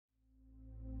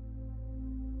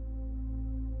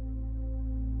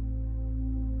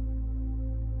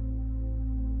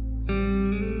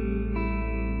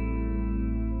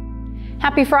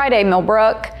Happy Friday,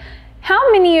 Millbrook.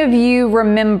 How many of you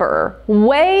remember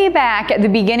way back at the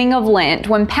beginning of Lent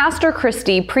when Pastor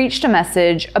Christy preached a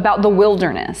message about the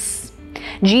wilderness?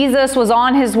 Jesus was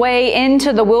on his way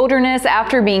into the wilderness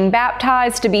after being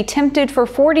baptized to be tempted for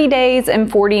 40 days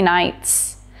and 40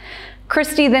 nights.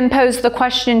 Christy then posed the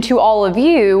question to all of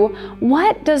you,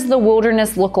 what does the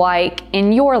wilderness look like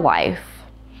in your life?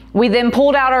 We then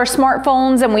pulled out our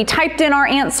smartphones and we typed in our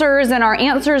answers, and our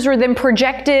answers were then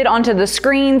projected onto the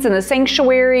screens in the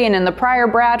sanctuary and in the Prior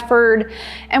Bradford,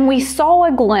 and we saw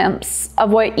a glimpse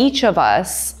of what each of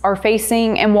us are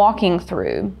facing and walking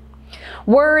through.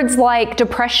 Words like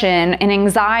depression and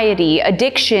anxiety,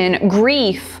 addiction,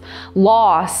 grief,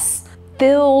 loss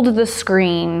filled the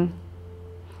screen.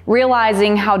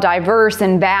 Realizing how diverse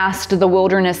and vast the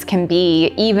wilderness can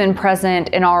be, even present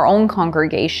in our own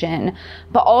congregation,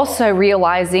 but also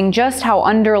realizing just how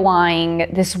underlying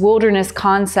this wilderness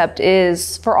concept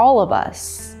is for all of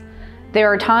us.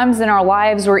 There are times in our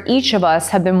lives where each of us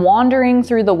have been wandering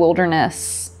through the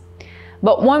wilderness,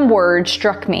 but one word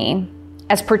struck me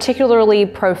as particularly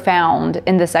profound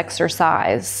in this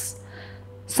exercise.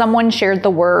 Someone shared the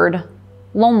word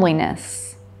loneliness.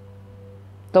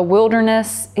 The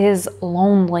wilderness is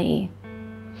lonely.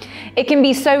 It can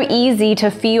be so easy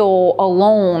to feel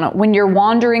alone when you're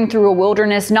wandering through a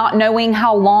wilderness, not knowing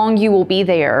how long you will be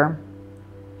there.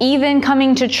 Even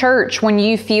coming to church when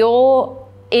you feel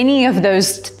any of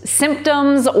those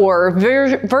symptoms or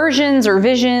versions or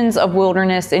visions of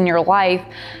wilderness in your life,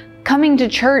 coming to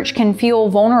church can feel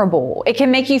vulnerable. It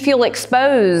can make you feel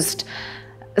exposed.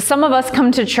 Some of us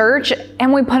come to church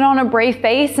and we put on a brave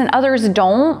face and others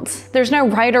don't. There's no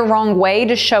right or wrong way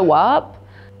to show up,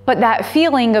 but that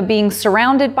feeling of being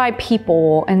surrounded by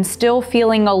people and still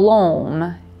feeling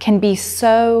alone can be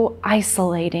so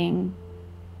isolating.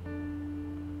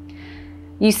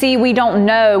 You see, we don't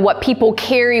know what people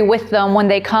carry with them when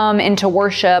they come into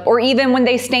worship, or even when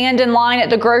they stand in line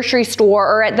at the grocery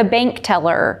store or at the bank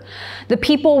teller. The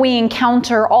people we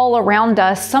encounter all around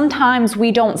us, sometimes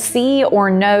we don't see or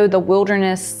know the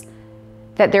wilderness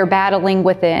that they're battling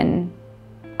within.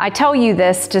 I tell you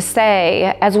this to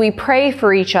say, as we pray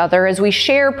for each other, as we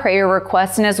share prayer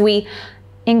requests, and as we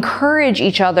encourage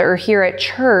each other here at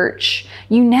church,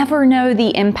 you never know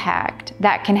the impact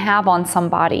that can have on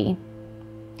somebody.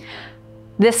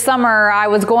 This summer, I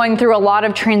was going through a lot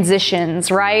of transitions,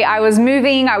 right? I was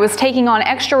moving, I was taking on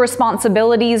extra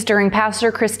responsibilities during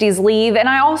Pastor Christy's leave, and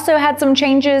I also had some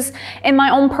changes in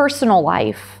my own personal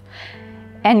life.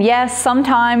 And yes,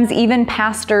 sometimes even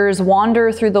pastors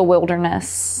wander through the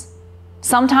wilderness.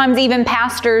 Sometimes even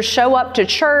pastors show up to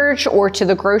church or to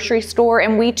the grocery store,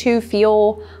 and we too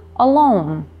feel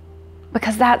alone,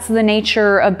 because that's the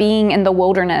nature of being in the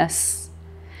wilderness.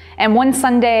 And one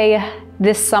Sunday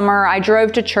this summer, I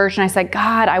drove to church and I said,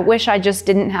 God, I wish I just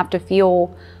didn't have to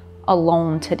feel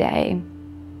alone today.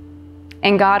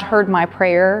 And God heard my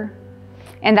prayer.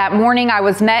 And that morning I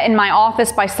was met in my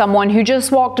office by someone who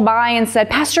just walked by and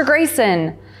said, Pastor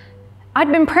Grayson,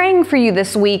 I'd been praying for you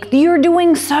this week. You're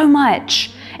doing so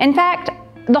much. In fact,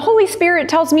 the Holy Spirit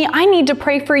tells me I need to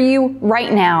pray for you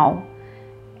right now.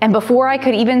 And before I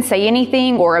could even say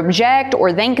anything or object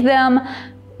or thank them,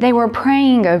 they were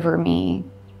praying over me.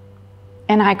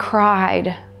 And I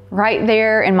cried right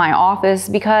there in my office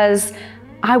because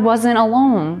I wasn't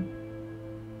alone.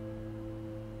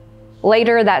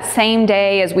 Later that same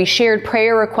day, as we shared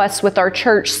prayer requests with our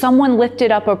church, someone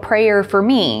lifted up a prayer for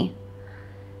me.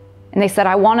 And they said,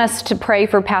 I want us to pray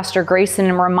for Pastor Grayson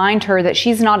and remind her that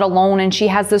she's not alone and she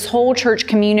has this whole church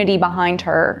community behind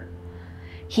her.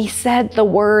 He said the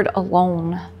word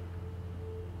alone.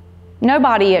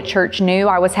 Nobody at church knew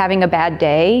I was having a bad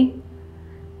day.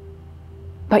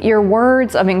 But your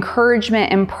words of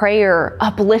encouragement and prayer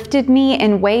uplifted me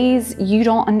in ways you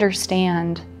don't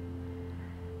understand.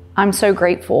 I'm so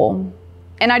grateful.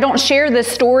 And I don't share this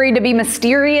story to be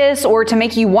mysterious or to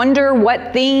make you wonder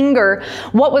what thing or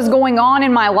what was going on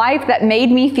in my life that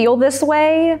made me feel this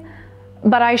way.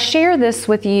 But I share this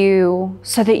with you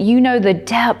so that you know the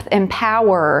depth and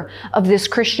power of this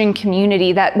Christian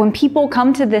community, that when people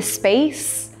come to this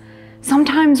space,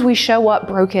 sometimes we show up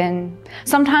broken.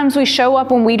 Sometimes we show up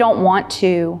when we don't want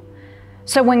to.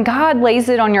 So when God lays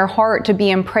it on your heart to be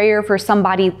in prayer for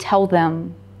somebody, tell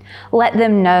them. Let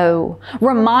them know.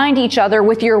 Remind each other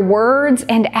with your words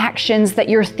and actions that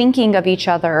you're thinking of each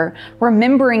other,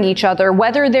 remembering each other,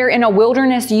 whether they're in a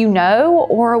wilderness you know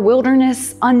or a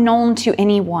wilderness unknown to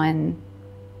anyone.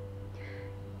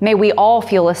 May we all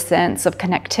feel a sense of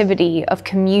connectivity, of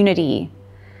community,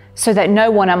 so that no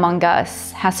one among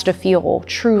us has to feel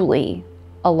truly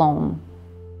alone.